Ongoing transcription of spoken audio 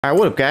Alright,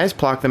 what up guys,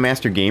 Plock the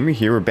Master Gamer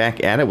here, we're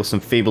back at it with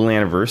some Fable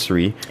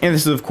Anniversary. And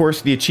this is of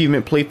course the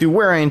achievement playthrough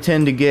where I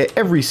intend to get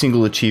every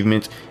single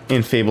achievement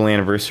in Fable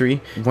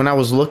Anniversary. When I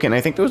was looking, I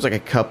think there was like a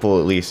couple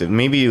at least,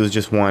 maybe it was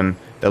just one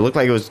that looked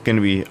like it was going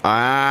to be,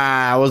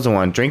 that was the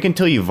one, drink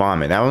until you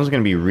vomit. That one's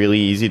going to be really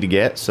easy to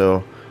get,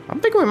 so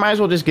I'm thinking we might as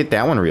well just get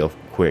that one real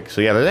quick.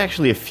 So yeah, there's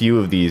actually a few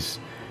of these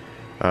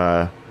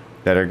that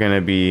are going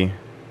to be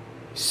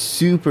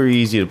super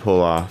easy to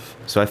pull off.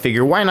 So I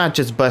figure why not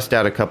just bust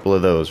out a couple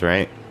of those,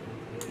 right?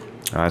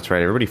 Oh, that's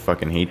right, everybody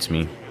fucking hates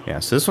me. Yeah,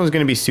 so this one's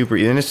gonna be super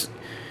easy. And it's,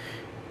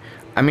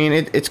 I mean,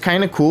 it's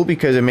kind of cool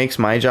because it makes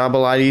my job a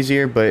lot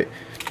easier, but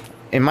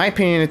in my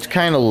opinion, it's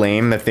kind of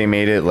lame that they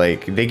made it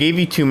like, they gave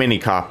you too many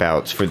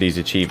cop-outs for these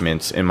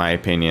achievements, in my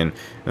opinion.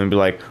 And be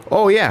like,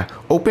 oh yeah,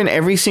 open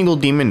every single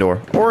demon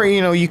door. Or,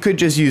 you know, you could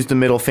just use the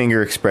middle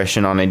finger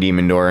expression on a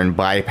demon door and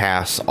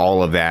bypass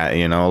all of that,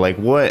 you know? Like,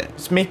 what?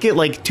 Let's make it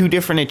like two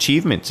different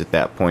achievements at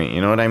that point, you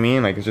know what I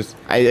mean? Like, it's just,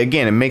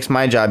 again, it makes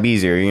my job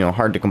easier, you know,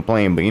 hard to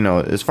complain, but, you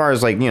know, as far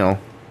as, like, you know,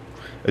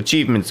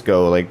 achievements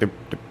go, like,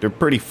 they're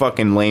pretty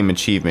fucking lame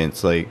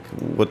achievements, like,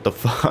 what the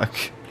fuck?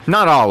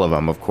 Not all of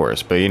them, of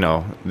course, but, you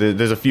know,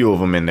 there's a few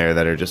of them in there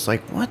that are just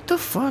like, what the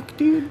fuck,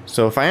 dude?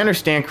 So if I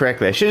understand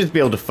correctly, I should just be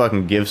able to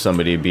fucking give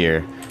somebody a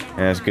beer, and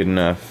that's good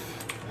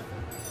enough.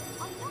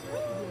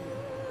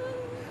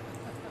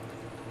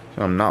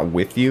 So I'm not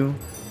with you?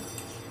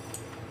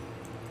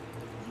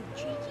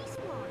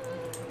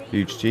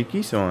 You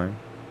cheeky swine.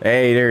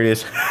 Hey, there it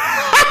is.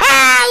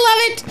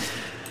 I love it!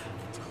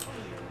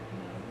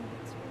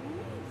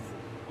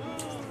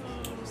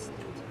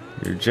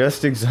 You're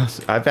just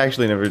exhausted. I've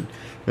actually never...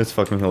 That's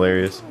fucking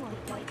hilarious.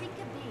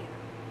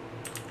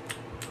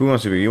 Who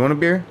wants a beer? You want a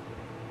beer?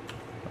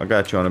 I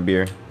got you on a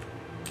beer.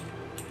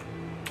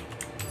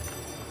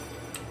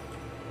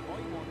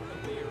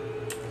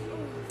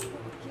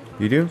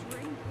 You do?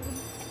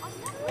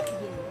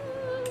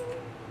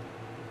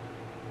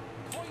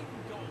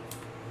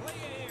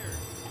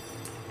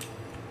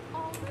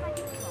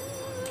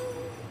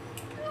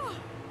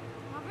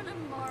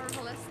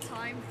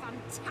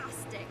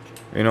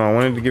 You know, I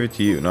wanted to give it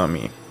to you, not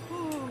me.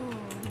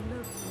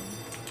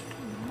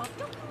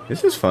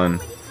 This is fun.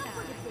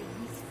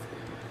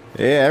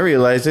 Yeah, I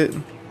realize it.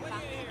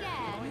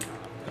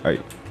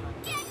 Alright.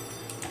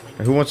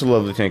 Who wants a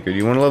lovely tankard?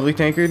 You want a lovely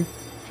tankard?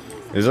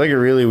 It's like a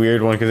really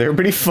weird one because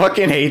everybody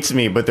fucking hates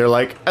me, but they're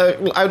like,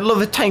 I'd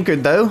love a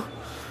tankard though.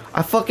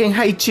 I fucking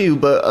hate you,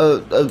 but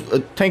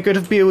a tankard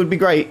of beer would be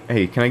great.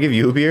 Hey, can I give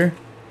you a beer?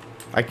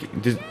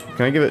 Can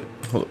I give it?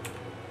 Hold up.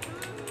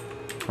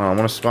 Oh, I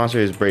want to sponsor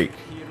his break.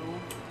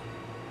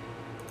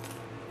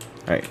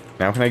 Alright,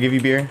 now can I give you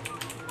beer?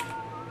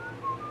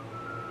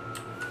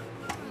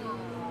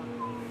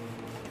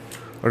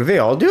 Or do they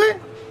all do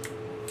it?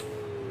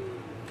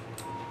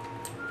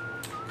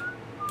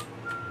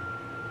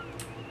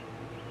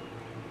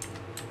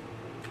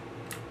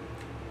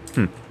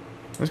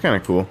 That's kind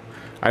of cool.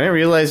 I didn't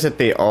realize that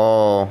they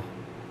all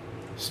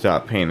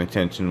stop paying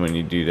attention when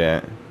you do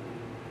that.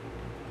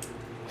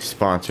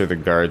 Sponsor the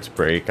guards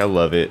break. I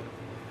love it.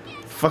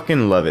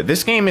 Fucking love it.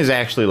 This game is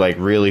actually like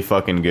really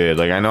fucking good.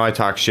 Like, I know I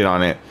talk shit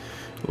on it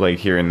like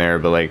here and there,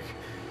 but like,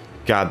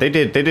 God, they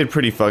did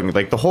pretty fucking,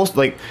 like, the whole,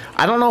 like,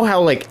 I don't know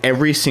how, like,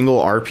 every single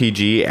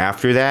RPG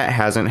after that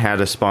hasn't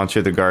had a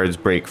sponsor the guards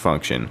break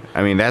function.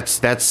 I mean,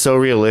 that's so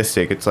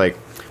realistic. It's like,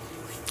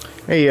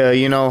 hey,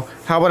 you know,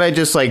 how about I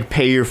just, like,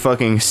 pay your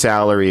fucking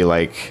salary,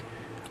 like,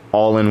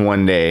 all in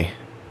one day?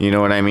 You know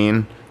what I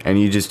mean?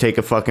 And you just take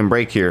a fucking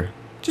break here.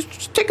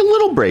 Just take a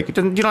little break. You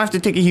don't have to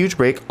take a huge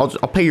break. I'll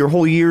pay your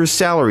whole year's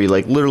salary,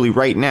 like, literally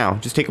right now.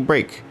 Just take a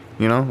break.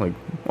 You know, like,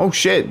 oh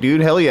shit,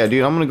 dude, hell yeah,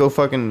 dude, I'm gonna go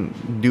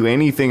fucking do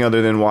anything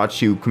other than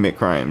watch you commit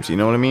crimes, you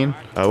know what I mean?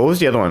 What was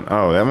the other one?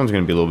 Oh, that one's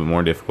gonna be a little bit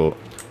more difficult.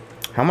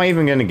 How am I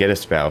even gonna get a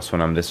spouse when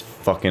I'm this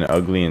fucking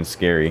ugly and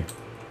scary?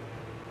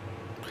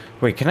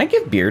 Wait, can I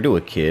give beer to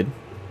a kid?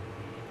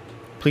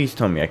 Please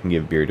tell me I can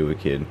give beer to a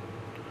kid.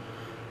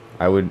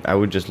 I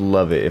would just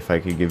love it if I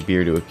could give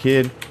beer to a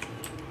kid.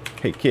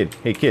 Hey kid,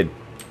 hey kid.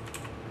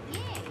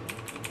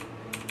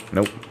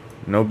 Nope.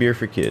 No beer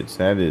for kids.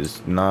 That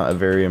is not a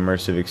very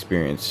immersive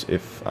experience,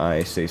 if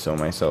I say so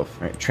myself.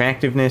 All right,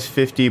 attractiveness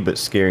 50, but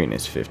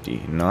scariness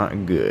 50.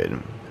 Not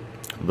good.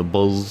 The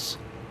buzz.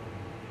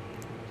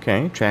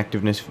 Okay,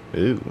 attractiveness.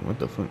 Ooh, what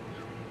the fuck?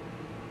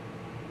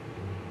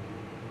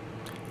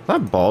 I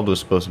thought bald was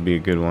supposed to be a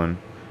good one.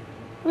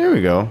 There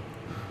we go.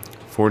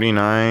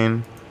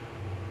 49.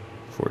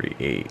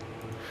 48.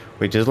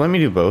 Wait, just let me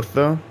do both,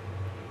 though?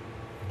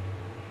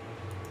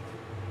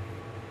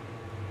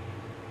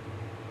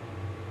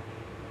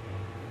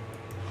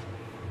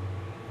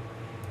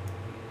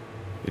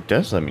 It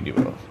does let me do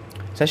both.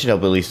 So that should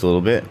help at least a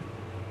little bit.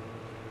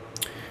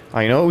 Oh,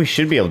 you know what we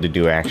should be able to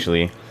do,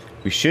 actually?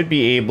 We should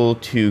be able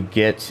to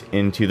get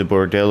into the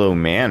Bordello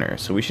Manor.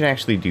 So we should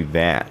actually do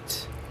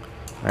that.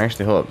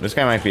 Actually, hold up. This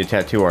guy might be a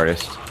tattoo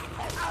artist.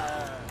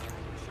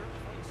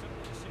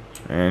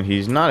 And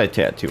he's not a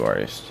tattoo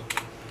artist.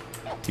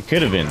 He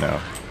could have been, though.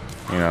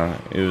 You know,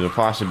 it was a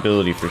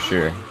possibility for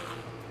sure.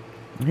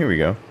 Here we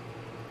go.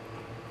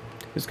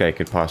 This guy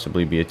could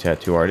possibly be a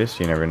tattoo artist.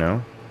 You never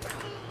know.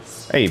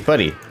 Hey,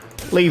 buddy.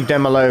 Leave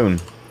them alone.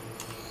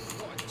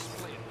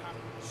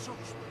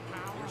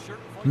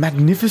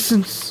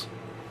 Magnificence.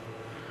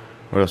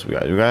 What else we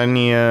got? We got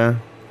any,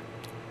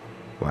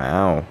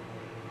 Wow.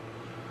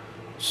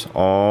 It's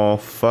all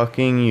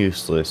fucking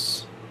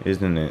useless,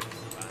 isn't it?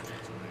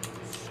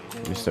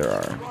 Yes, there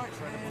are.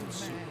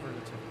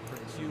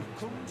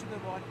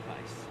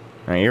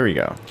 Alright, here we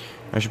go.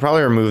 I should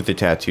probably remove the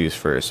tattoos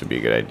first. Would be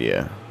a good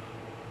idea.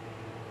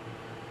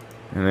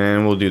 And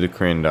then we'll do the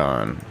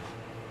Crindon.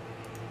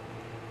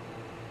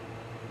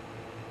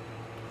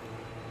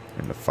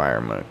 And the Fire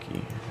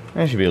Monkey.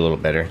 That should be a little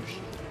better.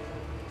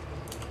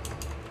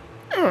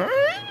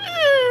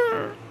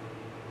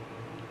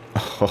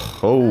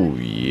 Oh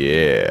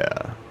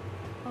yeah.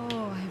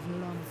 Oh, I've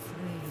long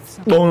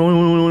prayed.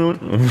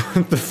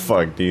 What the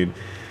fuck, dude?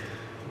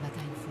 But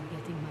I'm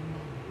forgetting my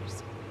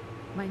manners.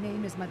 My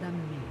name is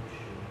Madame Minch.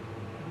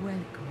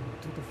 Welcome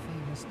to the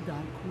famous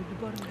Darkwood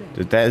Bordel.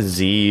 Did that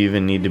Z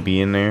even need to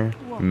be in there?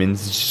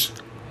 Minch.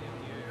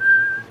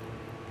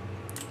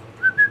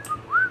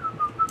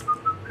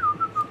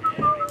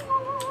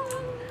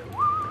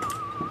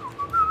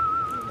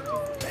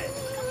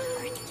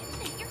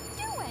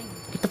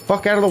 Get the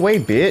fuck out of the way,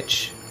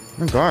 bitch.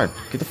 Oh my god,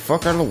 get the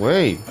fuck out of the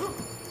way.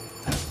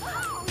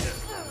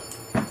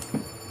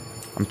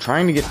 I'm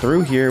trying to get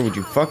through here. Would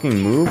you fucking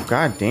move?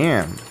 God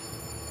damn.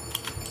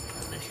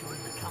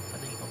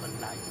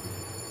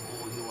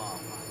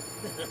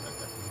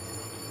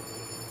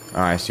 Oh,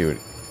 I see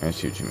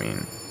what you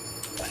mean.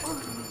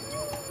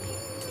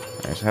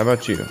 Alright, so how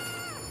about you?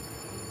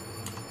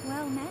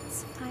 Well,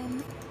 Mets,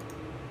 I'm...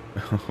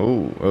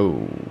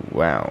 Oh,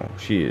 wow.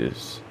 She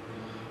is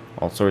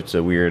all sorts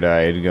of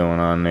weird-eyed going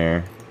on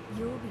there.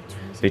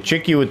 They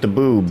trick you with the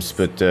boobs,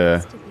 but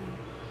then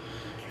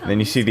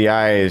you see the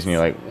eyes and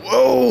you're like,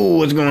 whoa,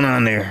 what's going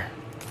on there?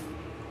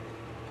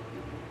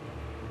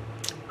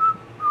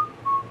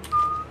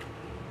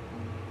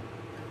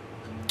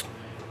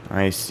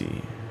 I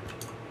see.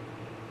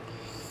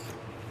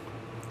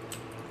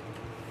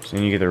 So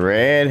then you get the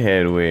red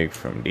head wig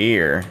from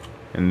Deer.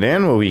 And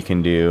then what we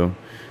can do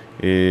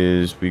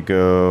is we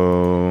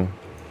go...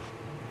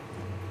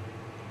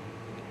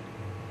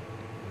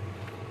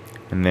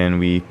 And then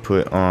we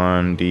put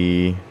on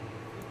the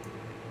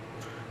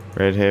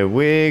redhead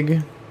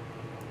wig.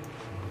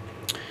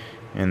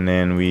 And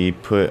then we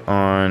put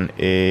on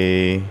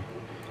a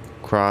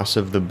cross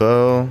of the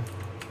bow.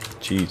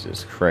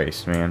 Jesus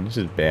Christ, man. This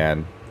is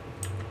bad.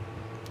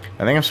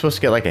 I think I'm supposed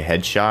to get like a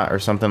headshot or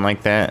something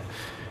like that.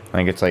 I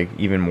think it's like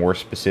even more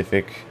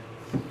specific.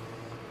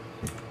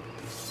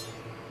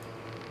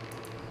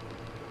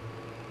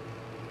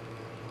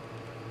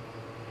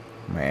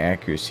 My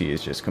accuracy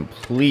is just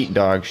complete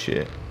dog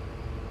shit.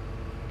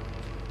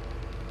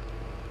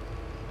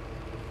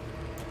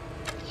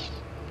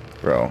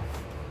 Bro.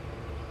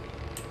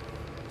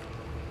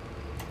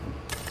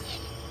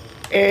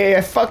 Hey,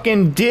 I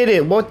fucking did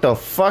it! What the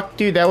fuck,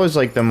 dude? That was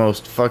like the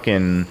most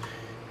fucking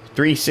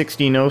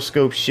 360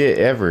 no-scope shit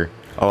ever.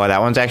 Oh,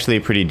 that one's actually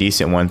a pretty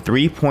decent one.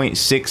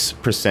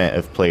 3.6%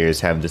 of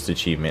players have this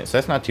achievement, so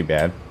that's not too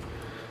bad.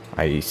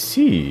 I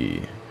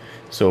see.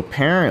 So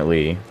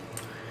apparently...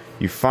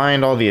 you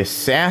find all the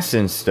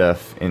assassin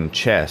stuff in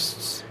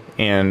chests.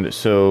 And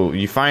so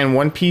you find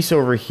one piece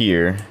over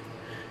here.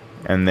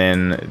 And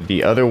then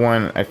the other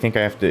one, I think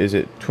I have to... is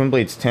it Twin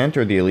Blade's tent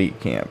or the Elite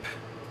Camp?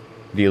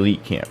 The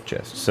Elite Camp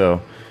chest.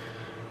 So,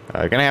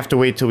 gonna have to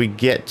wait till we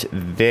get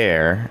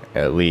there,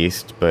 at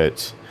least.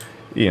 But,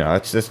 you know,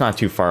 that's not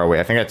too far away.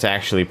 I think that's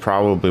actually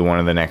probably one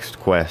of the next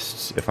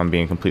quests, if I'm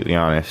being completely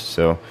honest.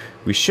 So,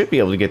 we should be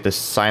able to get this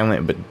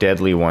silent but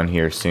deadly one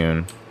here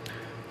soon.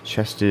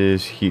 Chest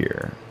is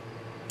here.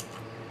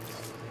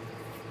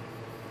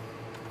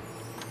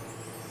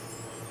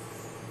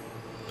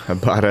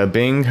 Habada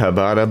bing,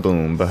 habada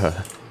boom.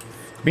 It'd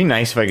be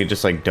nice if I could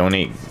just like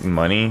donate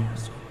money.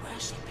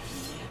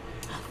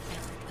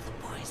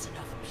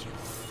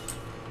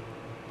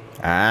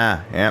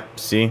 Ah, yep,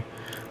 see?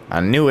 I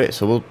knew it,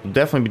 so we'll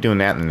definitely be doing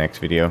that in the next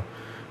video.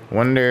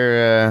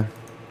 Wonder,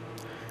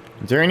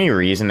 is there any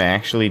reason to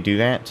actually do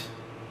that?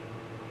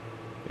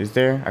 Is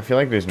there? I feel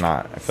like there's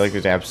not. I feel like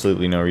there's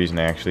absolutely no reason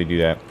to actually do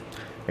that.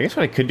 I guess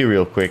what I could do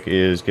real quick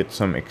is get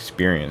some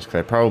experience, because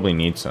I probably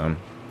need some.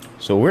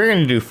 So what we're going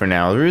to do for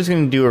now, we're just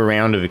going to do a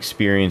round of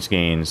experience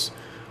gains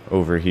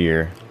over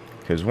here.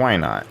 Because why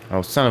not?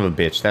 Oh, son of a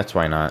bitch, that's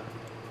why not.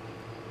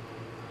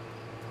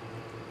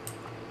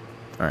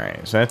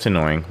 Alright, so that's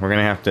annoying. We're going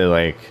to have to,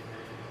 like,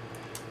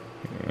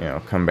 you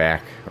know, come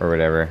back or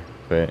whatever.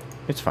 But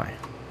it's fine.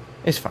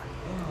 It's fine.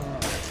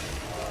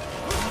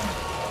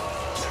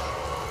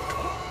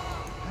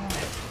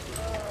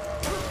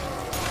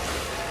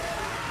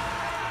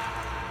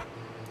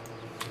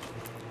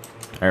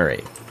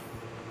 Alright.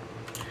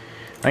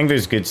 I think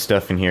there's good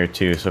stuff in here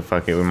too, so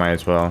fuck it, we might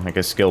as well. Like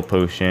a skill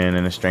potion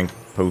and a strength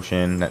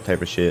potion, that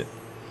type of shit.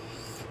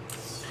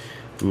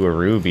 Ooh, a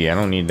ruby, I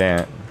don't need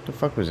that. What the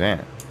fuck was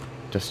that?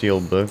 Dusty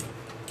old book.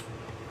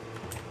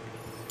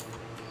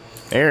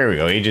 There we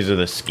go. Ages of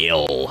the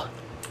skill.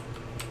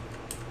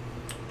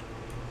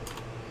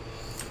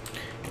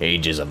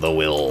 Ages of the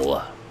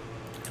will.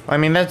 I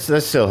mean, that's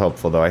still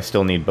helpful, though. I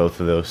still need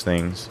both of those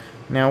things.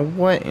 Now,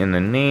 what in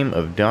the name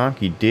of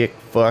donkey dick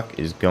fuck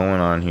is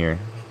going on here?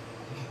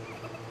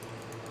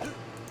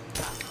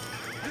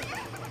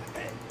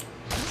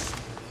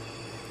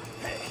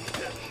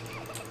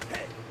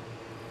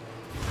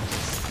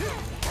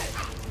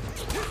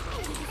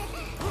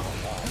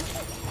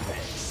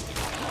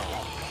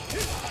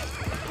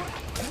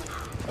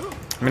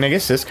 I mean, I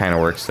guess this kind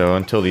of works, though,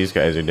 until these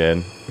guys are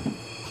dead.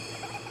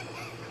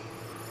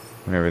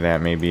 Whatever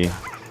that may be.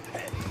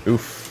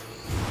 Oof.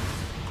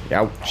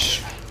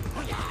 Ouch.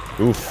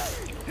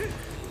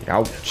 Oof.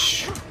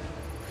 Ouch.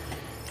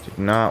 Did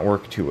not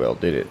work too well,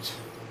 did it?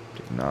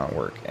 Did not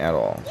work at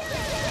all.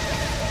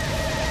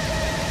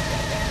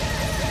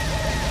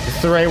 Is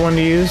this the right one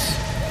to use?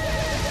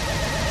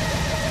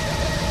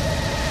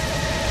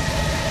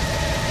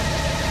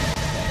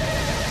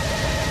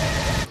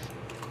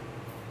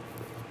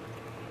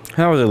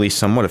 That was at least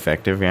somewhat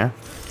effective, yeah.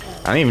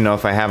 I don't even know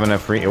if I have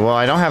enough well,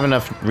 I don't have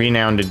enough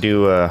renown to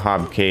do a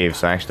Hob Cave,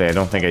 so actually I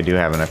don't think I do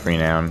have enough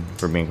renown,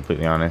 for being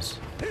completely honest.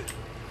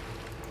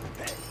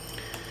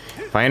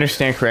 If I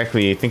understand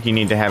correctly, I think you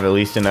need to have at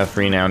least enough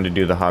renown to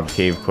do the Hob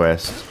Cave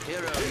quest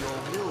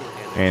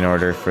in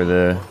order for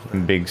the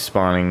big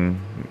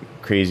spawning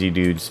crazy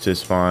dudes to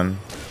spawn.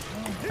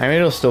 I mean,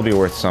 it'll still be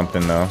worth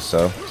something though,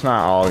 so it's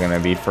not all gonna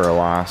be for a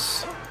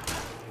loss.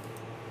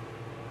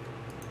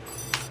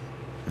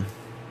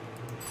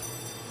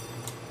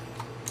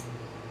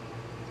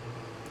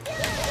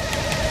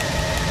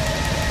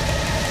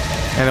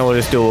 And then we'll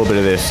just do a little bit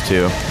of this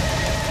too.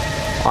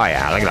 Oh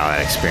yeah, look at all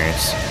that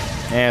experience.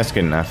 Yeah, that's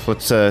good enough.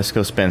 Let's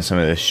go spend some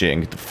of this shit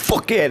and get the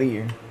fuck out of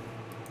here.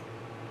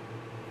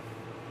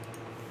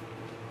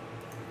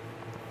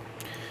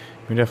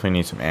 We definitely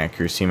need some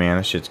accuracy, man.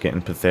 This shit's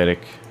getting pathetic.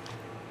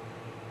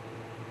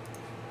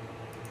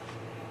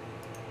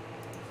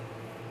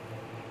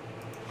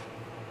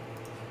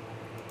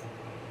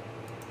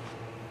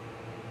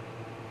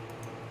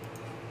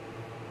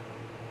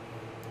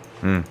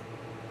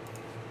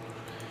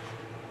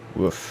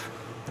 Woof.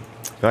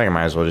 I feel like I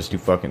might as well just do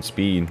fucking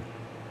speed.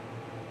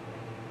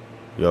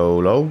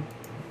 YOLO.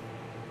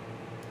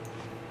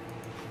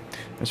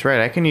 That's right,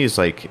 I can use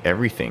like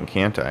everything,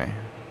 can't I?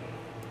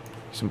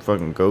 Some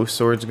fucking ghost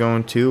swords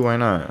going too, why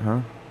not,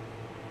 huh?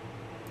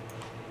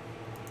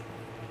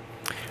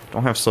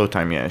 Don't have slow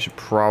time yet, I should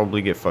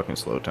probably get fucking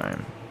slow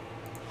time.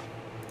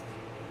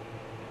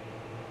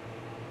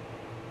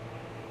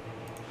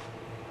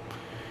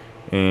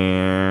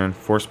 And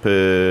force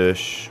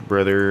push,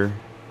 brother.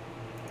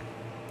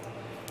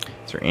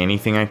 Is there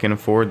anything I can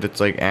afford that's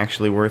like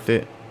actually worth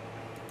it?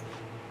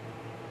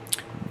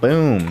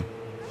 Boom.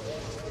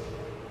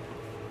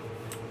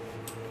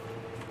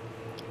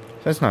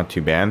 That's not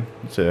too bad.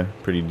 It's a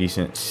pretty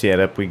decent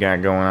setup we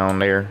got going on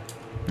there.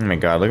 Oh my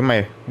god, look at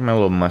my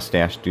little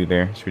mustache dude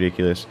there. It's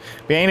ridiculous.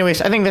 But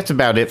anyways, I think that's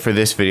about it for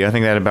this video. I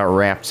think that about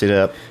wraps it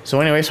up.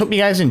 So anyways, hope you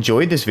guys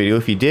enjoyed this video.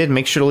 If you did,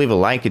 make sure to leave a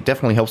like. It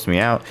definitely helps me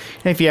out.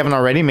 And if you haven't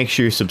already, make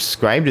sure you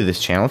subscribe to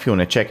this channel if you want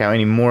to check out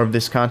any more of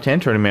this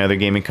content or any other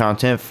gaming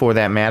content for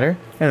that matter.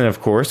 And then of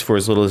course, for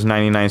as little as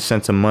 99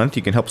 cents a month,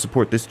 you can help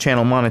support this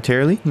channel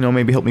monetarily. You know,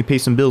 maybe help me pay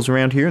some bills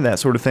around here, that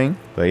sort of thing.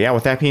 But yeah,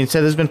 with that being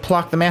said, this has been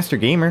Plock the Master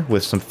Gamer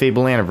with some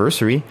Fable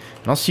Anniversary.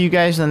 And I'll see you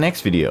guys in the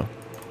next video.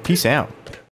 Peace out.